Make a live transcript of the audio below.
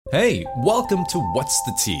Hey, welcome to What's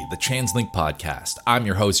the Tea, the TransLink podcast. I'm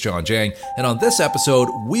your host, John Jang, and on this episode,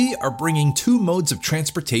 we are bringing two modes of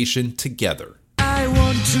transportation together. I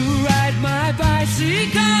want to ride my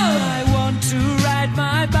bicycle. I want to ride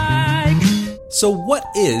my bike. So what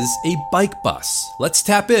is a bike bus? Let's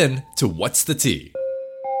tap in to What's the Tea.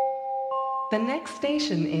 The next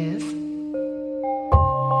station is...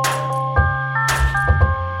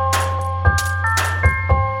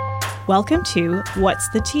 Welcome to What's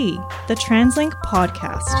the Tea, the TransLink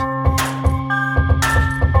podcast.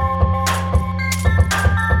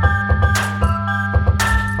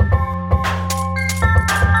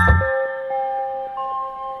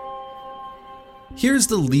 Here's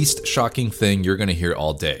the least shocking thing you're going to hear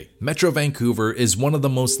all day. Metro Vancouver is one of the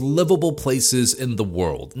most livable places in the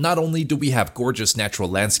world. Not only do we have gorgeous natural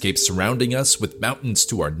landscapes surrounding us with mountains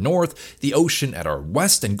to our north, the ocean at our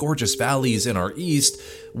west, and gorgeous valleys in our east,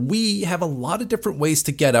 we have a lot of different ways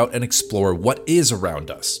to get out and explore what is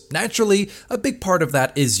around us. Naturally, a big part of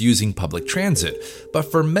that is using public transit. But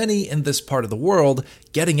for many in this part of the world,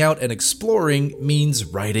 getting out and exploring means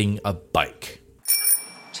riding a bike.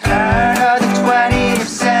 Turn of the 20th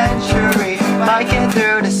century, biking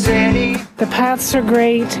through the city. The paths are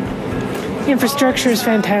great. Infrastructure is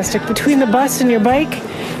fantastic. Between the bus and your bike,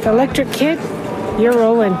 the electric kit, you're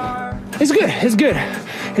rolling. It's good.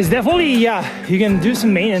 It's definitely, you can do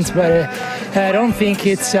some maintenance, but I don't think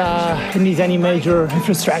it needs any major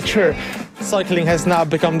infrastructure. Cycling has now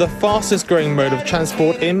become the fastest growing mode of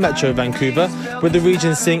transport in Metro Vancouver, with the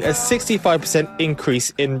region seeing a 65% increase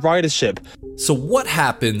in ridership. So what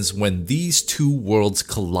happens when these two worlds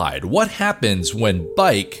collide? What happens when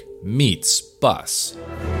bike meets bus?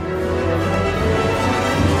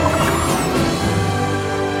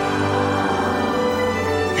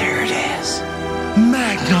 There it is.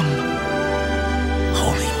 Magnum.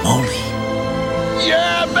 Holy moly.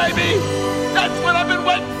 Yeah, baby! That's what I've been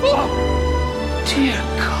waiting for! Dear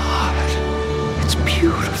God, it's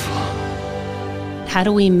beautiful. How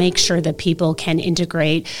do we make sure that people can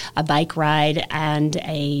integrate a bike ride and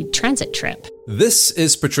a transit trip? This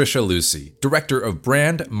is Patricia Lucy, Director of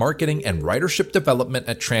Brand, Marketing, and Ridership Development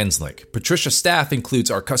at TransLink. Patricia's staff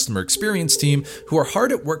includes our customer experience team, who are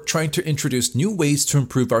hard at work trying to introduce new ways to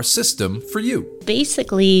improve our system for you.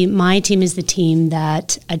 Basically, my team is the team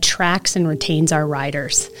that attracts and retains our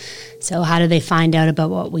riders. So how do they find out about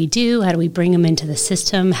what we do? How do we bring them into the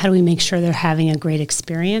system? How do we make sure they're having a great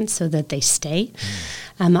experience so that they stay?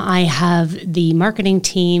 I have the marketing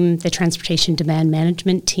team, the transportation demand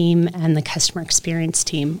management team, and the customer experience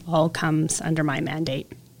team all comes under my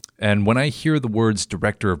mandate. And when I hear the words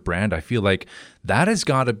director of brand, I feel like that has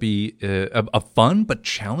got to be a fun but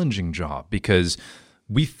challenging job, because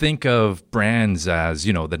we think of brands as,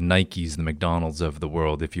 the Nikes, the McDonald's of the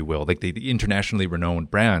world, if you will, like the internationally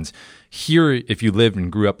renowned brands. Here, if you live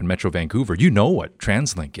and grew up in Metro Vancouver, you know what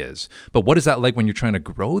TransLink is. But what is that like when you're trying to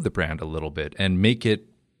grow the brand a little bit and make it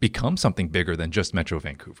become something bigger than just Metro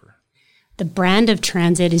Vancouver? The brand of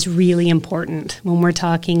transit is really important when we're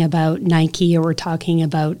talking about Nike or we're talking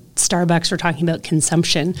about Starbucks, we're talking about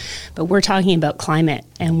consumption, but we're talking about climate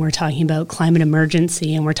and we're talking about climate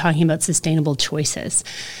emergency and we're talking about sustainable choices.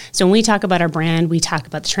 So when we talk about our brand, we talk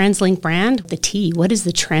about the TransLink brand, the T. What is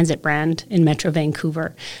the transit brand in Metro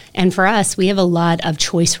Vancouver? And for us, we have a lot of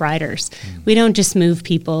choice riders. We don't just move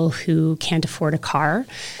people who can't afford a car.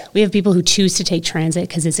 We have people who choose to take transit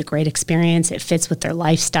because it's a great experience, it fits with their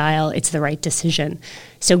lifestyle, it's the right decision.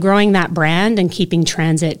 So growing that brand and keeping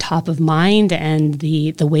transit top of mind and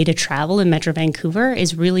the way to travel in Metro Vancouver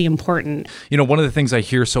is really important. One of the things I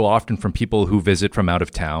hear so often from people who visit from out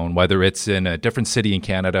of town, whether it's in a different city in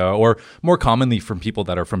Canada or more commonly from people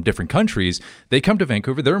that are from different countries, they come to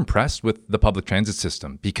Vancouver, they're impressed with the public transit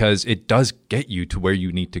system because it does get you to where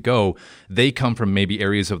you need to go. They come from maybe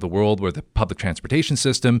areas of the world where the public transportation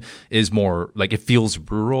system is more like it feels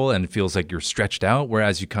rural and it feels like you're stretched out,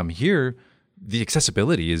 whereas you come here, the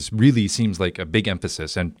accessibility really seems like a big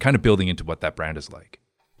emphasis and kind of building into what that brand is like.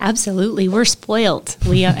 Absolutely. We're spoiled.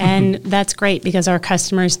 And that's great because our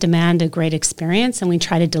customers demand a great experience and we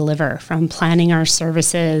try to deliver, from planning our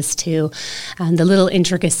services to the little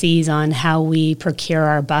intricacies on how we procure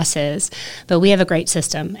our buses. But we have a great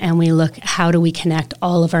system and we look, how do we connect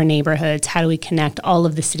all of our neighborhoods? How do we connect all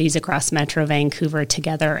of the cities across Metro Vancouver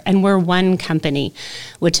together? And we're one company,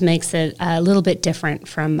 which makes it a little bit different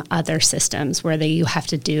from other systems where you have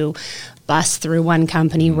to do bus through one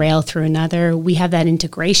company, rail through another. We have that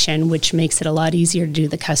integration, which makes it a lot easier to do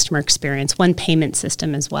the customer experience, one payment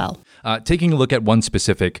system as well. taking a look at one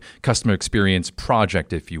specific customer experience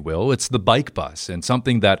project, if you will. It's the bike bus, and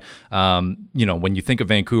something that, when you think of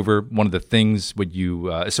Vancouver, one of the things when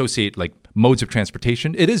you associate like modes of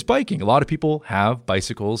transportation, it is biking. A lot of people have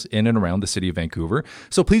bicycles in and around the city of Vancouver.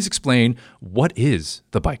 So please explain, what is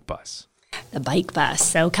the bike bus? The bike bus.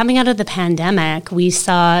 So coming out of the pandemic, we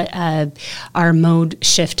saw our mode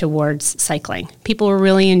shift towards cycling. People were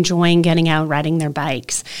really enjoying getting out, riding their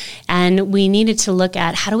bikes. And we needed to look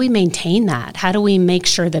at how do we maintain that? How do we make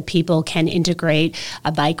sure that people can integrate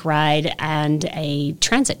a bike ride and a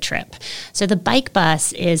transit trip? So the bike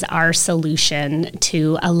bus is our solution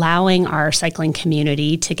to allowing our cycling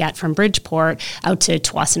community to get from Bridgeport out to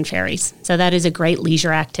Tsawwassen Ferries. So that is a great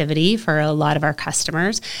leisure activity for a lot of our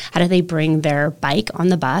customers. How do they bring their bike on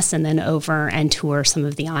the bus and then over and tour some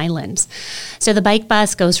of the islands? So the bike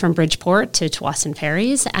bus goes from Bridgeport to Tsawwassen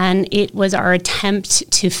Ferries, and it was our attempt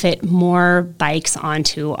to fit more bikes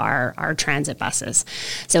onto our transit buses.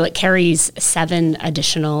 So it carries 7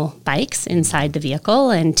 additional bikes inside the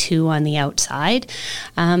vehicle and 2 on the outside,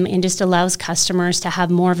 and just allows customers to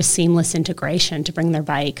have more of a seamless integration to bring their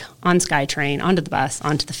bike on SkyTrain, onto the bus,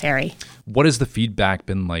 onto the ferry. What has the feedback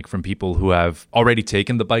been like from people who have already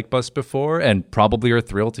taken the bike bus before and probably are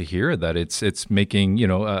thrilled to hear that it's making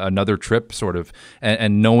another trip sort of,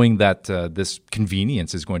 and knowing that this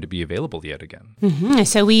convenience is going to be available yet again? Mm-hmm.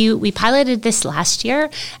 So we piloted this last year,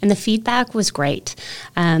 and the feedback was great.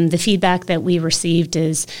 The feedback that we received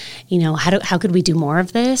is, how could we do more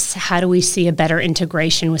of this? How do we see a better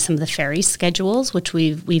integration with some of the ferry schedules, which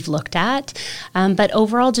we've looked at? But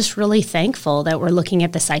overall, just really thankful that we're looking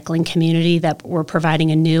at the cycling community, that we're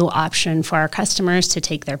providing a new option for our customers to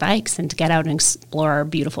take their bikes and to get out and explore our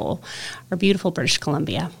beautiful British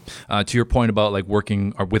Columbia. To your point about like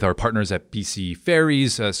working with our partners at BC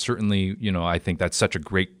Ferries, certainly, I think that's such a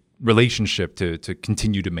great relationship to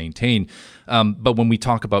continue to maintain. But when we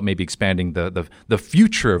talk about maybe expanding the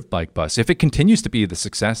future of bike bus, if it continues to be the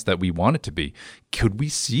success that we want it to be, could we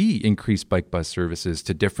see increased bike bus services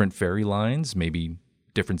to different ferry lines, maybe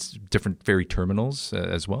different ferry terminals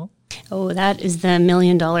as well? Oh, that is the $1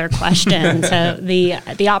 million question. So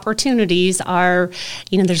the opportunities are,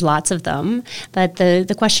 there's lots of them. But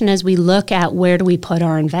the question is, we look at where do we put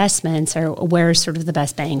our investments, or where's sort of the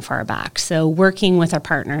best bang for our buck. So working with our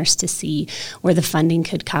partners to see where the funding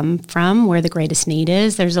could come from, where the greatest need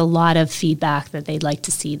is. There's a lot of feedback that they'd like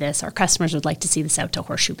to see this. Our customers would like to see this out to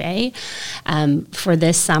Horseshoe Bay. For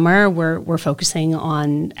this summer, we're focusing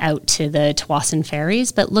on out to the Tsawwassen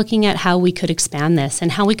Ferries, but looking at how we could expand this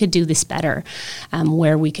and how we could do this better,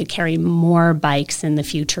 where we could carry more bikes in the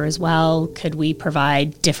future as well. Could we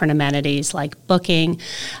provide different amenities like booking,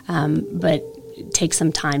 but take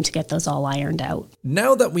some time to get those all ironed out.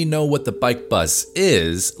 Now that we know what the bike bus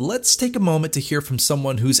is, let's take a moment to hear from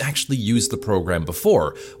someone who's actually used the program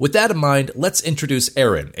before. With that in mind, let's introduce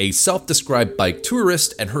Erin, a self-described bike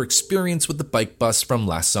tourist, and her experience with the bike bus from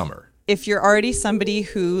last summer. If you're already somebody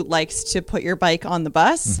who likes to put your bike on the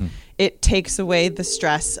bus, it takes away the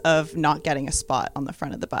stress of not getting a spot on the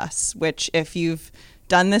front of the bus, which if you've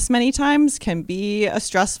done this many times can be a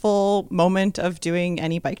stressful moment of doing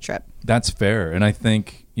any bike trip. That's fair. And I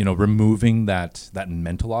think, removing that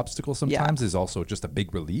mental obstacle sometimes is also just a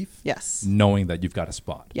big relief. Yes. Knowing that you've got a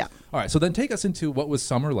spot. Yeah. All right. So then take us into what was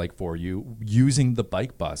summer like for you using the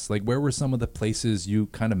bike bus. Like, where were some of the places you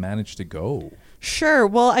kind of managed to go? Sure.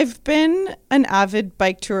 Well, I've been an avid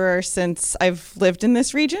bike tourer since I've lived in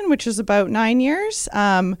this region, which is about 9 years.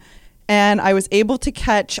 And I was able to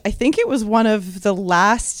catch, I think it was one of the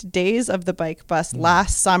last days of the bike bus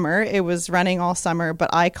last summer. It was running all summer, but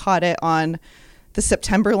I caught it on the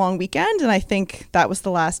September long weekend, and I think that was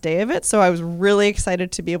the last day of it. So I was really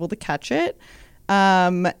excited to be able to catch it.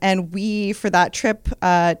 And we, for that trip,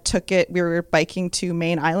 we were biking to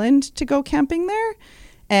Main Island to go camping there,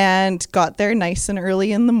 and got there nice and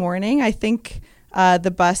early in the morning. I think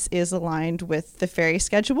the bus is aligned with the ferry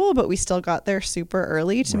schedule, but we still got there super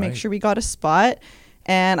early to make sure we got a spot.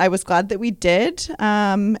 And I was glad that we did.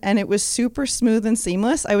 And it was super smooth and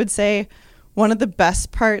seamless. I would say one of the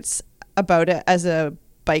best parts about it as a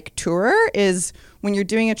bike tourer is when you're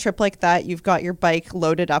doing a trip like that, you've got your bike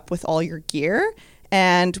loaded up with all your gear.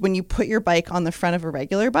 And when you put your bike on the front of a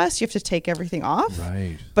regular bus, you have to take everything off.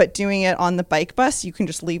 Right. But doing it on the bike bus, you can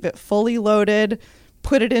just leave it fully loaded,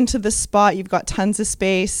 put it into the spot. You've got tons of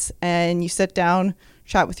space, and you sit down,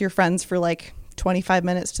 chat with your friends for like 25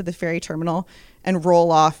 minutes to the ferry terminal, and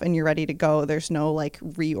roll off and you're ready to go. There's no like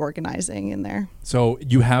reorganizing in there. So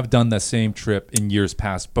you have done the same trip in years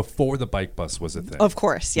past before the bike bus was a thing. Of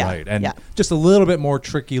course, yeah. Right. And yeah. just a little bit more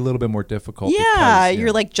tricky, a little bit more difficult. Yeah,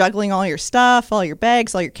 you're like juggling all your stuff, all your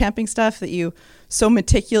bags, all your camping stuff that you so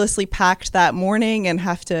meticulously packed that morning and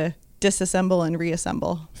have to disassemble and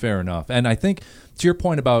reassemble. Fair enough. And I think to your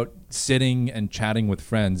point about sitting and chatting with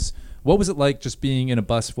friends, what was it like just being in a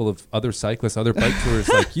bus full of other cyclists, other bike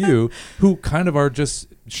tourists like you, who kind of are just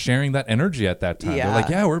sharing that energy at that time? Yeah. They're like,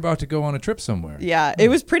 yeah, we're about to go on a trip somewhere. Yeah, it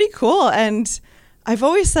was pretty cool. And I've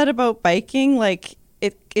always said about biking, like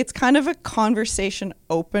it's kind of a conversation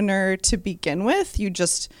opener to begin with. You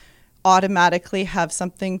just automatically have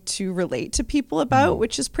something to relate to people about,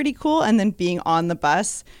 which is pretty cool. And then being on the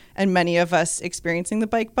bus and many of us experiencing the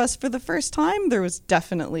bike bus for the first time, there was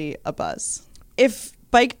definitely a buzz. If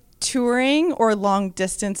bike touring or long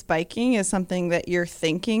distance biking is something that you're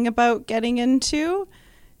thinking about getting into,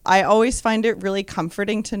 I always find it really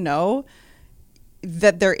comforting to know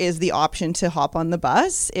that there is the option to hop on the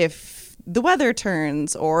bus if the weather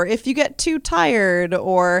turns, or if you get too tired,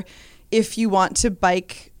 or if you want to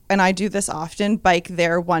bike, and I do this often, bike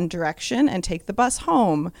there one direction and take the bus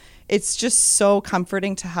home. It's just so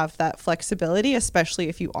comforting to have that flexibility, especially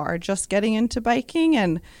if you are just getting into biking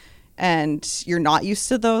and you're not used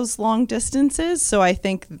to those long distances. So I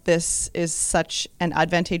think this is such an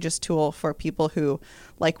advantageous tool for people who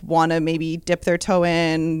like want to maybe dip their toe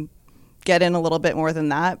in, get in a little bit more than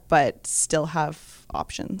that, but still have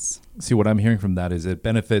options. See, what I'm hearing from that is it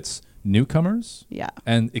benefits newcomers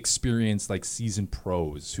and experienced like seasoned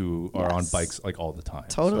pros who are on bikes like all the time.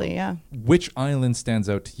 Totally, so, yeah. Which island stands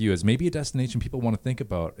out to you as maybe a destination people want to think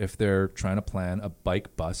about if they're trying to plan a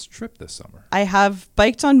bike bus trip this summer? I have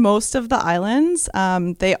biked on most of the islands.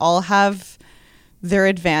 They all have their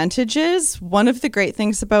advantages. One of the great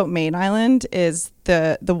things about Main Island is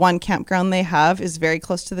the one campground they have is very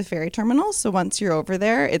close to the ferry terminal. So once you're over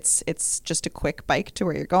there, it's just a quick bike to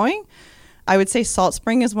where you're going. I would say Salt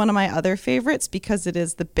Spring is one of my other favorites because it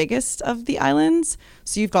is the biggest of the islands.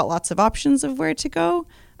 So you've got lots of options of where to go.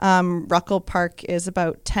 Ruckle Park is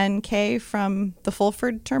about 10K from the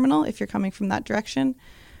Fulford terminal if you're coming from that direction.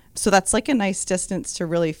 So that's like a nice distance to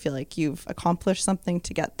really feel like you've accomplished something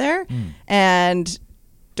to get there. And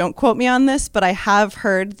don't quote me on this, but I have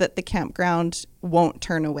heard that the campground won't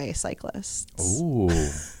turn away cyclists. Oh.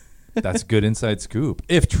 That's good inside scoop,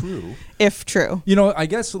 if true. If true. You know, I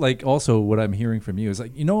guess like also what I'm hearing from you is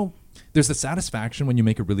like, you know, there's the satisfaction when you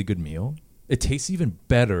make a really good meal. It tastes even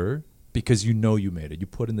better because you know you made it. You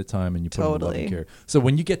put in the time and you put in the love and care. So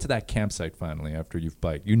when you get to that campsite finally after you've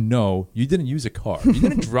biked, you know you didn't use a car. You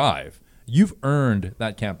didn't drive. You've earned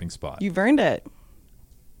that camping spot. You've earned it.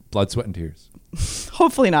 Blood, sweat, and tears.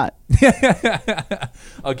 Hopefully not.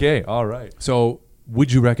 Okay, all right. So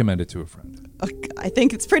would you recommend it to a friend? I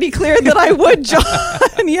think it's pretty clear that I would,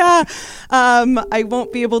 John. Yeah. I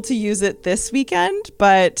won't be able to use it this weekend,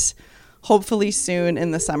 but hopefully soon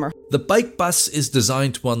in the summer. The bike bus is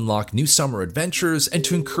designed to unlock new summer adventures and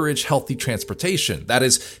to encourage healthy transportation. That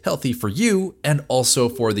is healthy for you and also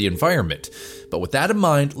for the environment. But with that in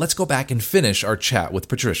mind, let's go back and finish our chat with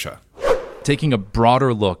Patricia. Taking a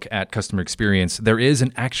broader look at customer experience, there is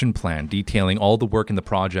an action plan detailing all the work and the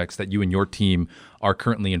projects that you and your team are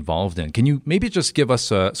currently involved in. Can you maybe just give us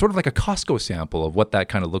a sort of like a Costco sample of what that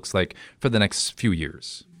kind of looks like for the next few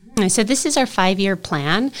years? So this is our 5-year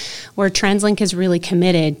plan where TransLink is really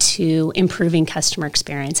committed to improving customer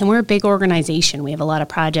experience. And we're a big organization. We have a lot of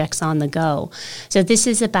projects on the go. So this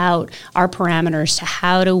is about our parameters to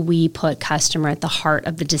how do we put customer at the heart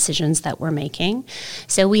of the decisions that we're making.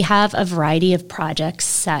 So we have a variety of projects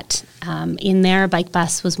set in there. Bike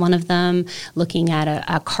Bus was one of them, looking at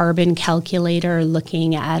a carbon calculator,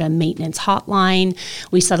 looking at a maintenance hotline.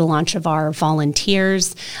 We saw the launch of our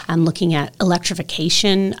volunteers, looking at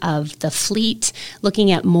electrification of the fleet, looking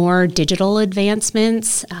at more digital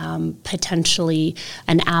advancements, potentially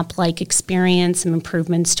an app-like experience, some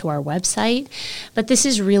improvements to our website. But this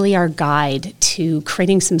is really our guide to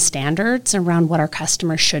creating some standards around what our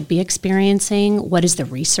customers should be experiencing, what is the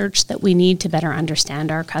research that we need to better understand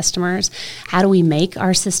our customers, how do we make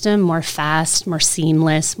our system more fast, more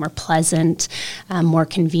seamless, more pleasant, more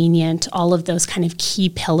convenient, all of those kind of key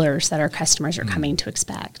pillars that our customers are coming to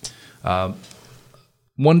expect.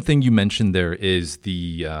 One thing you mentioned there is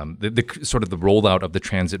the sort of the rollout of the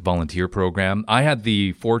transit volunteer program. I had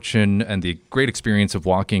the fortune and the great experience of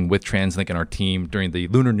walking with TransLink and our team during the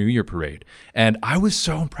Lunar New Year parade. And I was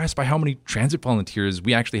so impressed by how many transit volunteers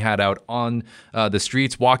we actually had out on the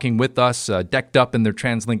streets walking with us, decked up in their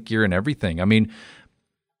TransLink gear and everything. I mean,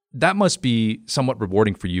 that must be somewhat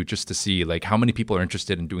rewarding for you just to see like how many people are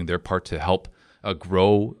interested in doing their part to help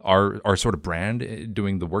grow our sort of brand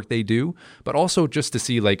doing the work they do, but also just to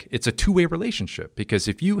see like it's a two-way relationship, because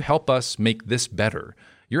if you help us make this better,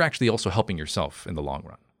 you're actually also helping yourself in the long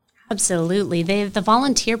run. Absolutely. The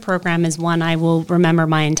volunteer program is one I will remember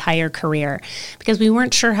my entire career, because we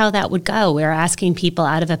weren't sure how that would go. We were asking people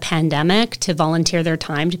out of a pandemic to volunteer their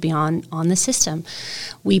time to be on the system.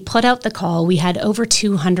 We put out the call. We had over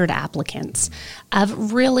 200 applicants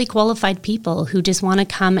of really qualified people who just want to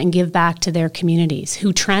come and give back to their communities,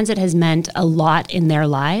 who transit has meant a lot in their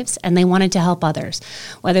lives, and they wanted to help others,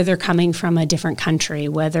 whether they're coming from a different country,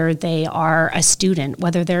 whether they are a student,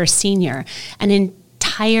 whether they're a senior, and in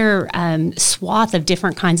entire swath of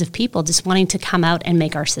different kinds of people just wanting to come out and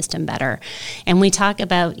make our system better. And we talk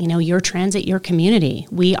about, your transit, your community.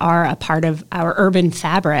 We are a part of our urban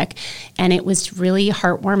fabric, and it was really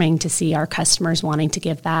heartwarming to see our customers wanting to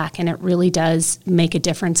give back, and it really does make a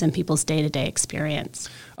difference in people's day-to-day experience.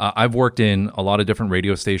 I've worked in a lot of different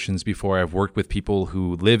radio stations before. I've worked with people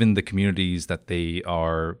who live in the communities that they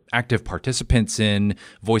are active participants in,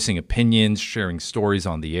 voicing opinions, sharing stories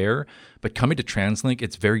on the air. But coming to TransLink,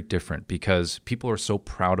 it's very different because people are so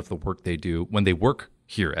proud of the work they do when they work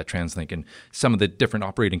here at TransLink and some of the different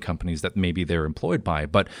operating companies that maybe they're employed by.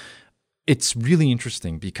 But it's really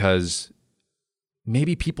interesting because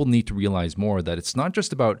maybe people need to realize more that it's not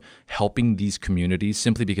just about helping these communities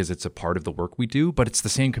simply because it's a part of the work we do, but it's the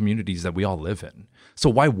same communities that we all live in. So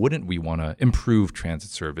why wouldn't we want to improve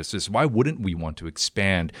transit services? Why wouldn't we want to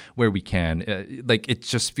expand where we can? It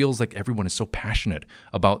just feels like everyone is so passionate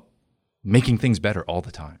about making things better all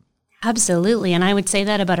the time. Absolutely. And I would say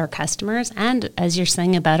that about our customers and, as you're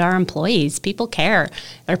saying, about our employees. People care.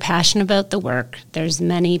 They're passionate about the work. There's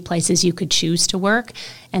many places you could choose to work,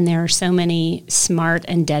 and there are so many smart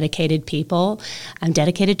and dedicated people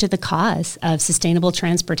dedicated to the cause of sustainable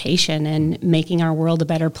transportation and making our world a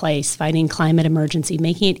better place, fighting climate emergency,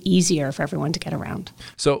 making it easier for everyone to get around.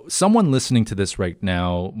 So someone listening to this right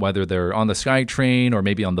now, whether they're on the SkyTrain or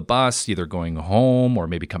maybe on the bus, either going home or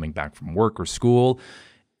maybe coming back from work or school,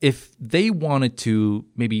 if they wanted to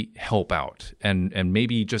maybe help out and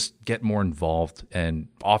maybe just get more involved and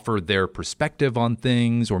offer their perspective on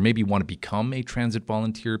things, or maybe want to become a transit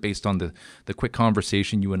volunteer based on the quick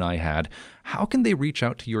conversation you and I had, how can they reach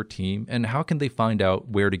out to your team and how can they find out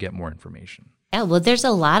where to get more information? Yeah, well, there's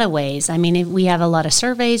a lot of ways. I mean, we have a lot of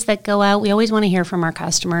surveys that go out. We always want to hear from our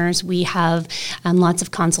customers. We have lots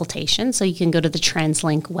of consultations, so you can go to the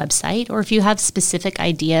TransLink website, or if you have specific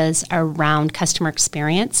ideas around customer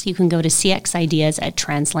experience, you can go to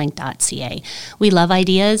cxideas@translink.ca. We love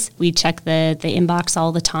ideas. We check the inbox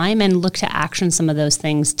all the time and look to action some of those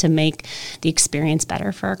things to make the experience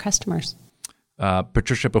better for our customers.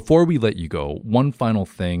 Patricia, before we let you go, one final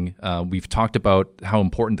thing. We've talked about how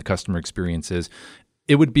important the customer experience is.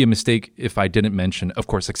 It would be a mistake if I didn't mention, of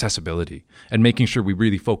course, accessibility and making sure we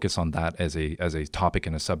really focus on that as a topic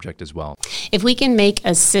and a subject as well. If we can make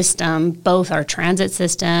a system, both our transit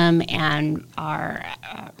system and our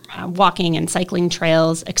walking and cycling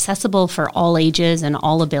trails, accessible for all ages and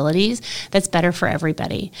all abilities, that's better for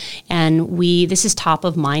everybody. And this is top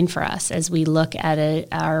of mind for us as we look at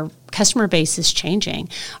our customer base is changing.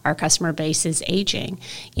 Our customer base is aging.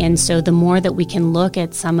 And so the more that we can look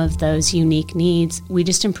at some of those unique needs, we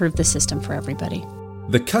just improve the system for everybody.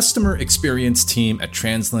 The customer experience team at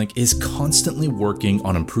TransLink is constantly working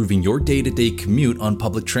on improving your day-to-day commute on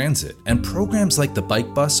public transit, and programs like the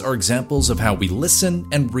Bike Bus are examples of how we listen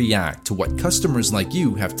and react to what customers like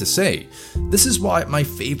you have to say. This is why my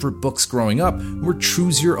favorite books growing up were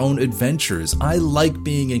Choose Your Own Adventures. I like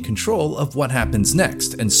being in control of what happens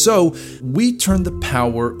next, and so we turn the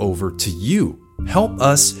power over to you. Help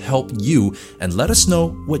us help you, and let us know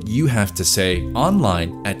what you have to say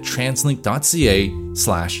online at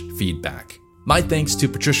translink.ca/feedback. My thanks to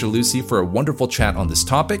Patricia Lucy for a wonderful chat on this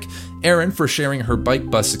topic, Erin for sharing her bike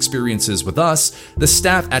bus experiences with us, the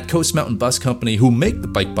staff at Coast Mountain Bus Company who make the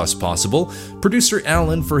bike bus possible, producer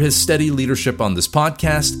Alan for his steady leadership on this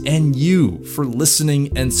podcast, and you for listening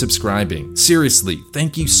and subscribing. Seriously,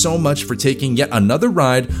 thank you so much for taking yet another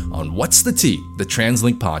ride on What's the Tea, the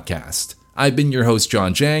TransLink podcast. I've been your host,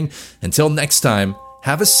 John Jang. Until next time,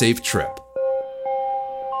 have a safe trip.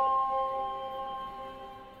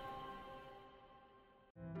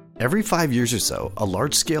 Every 5 years or so, a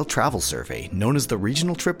large-scale travel survey known as the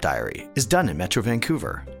Regional Trip Diary is done in Metro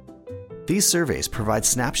Vancouver. These surveys provide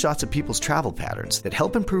snapshots of people's travel patterns that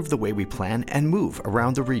help improve the way we plan and move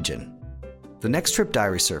around the region. The next Trip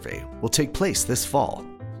Diary survey will take place this fall.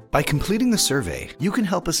 By completing the survey, you can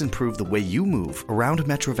help us improve the way you move around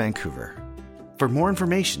Metro Vancouver. For more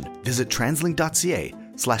information, visit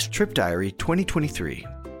translink.ca/tripdiary2023.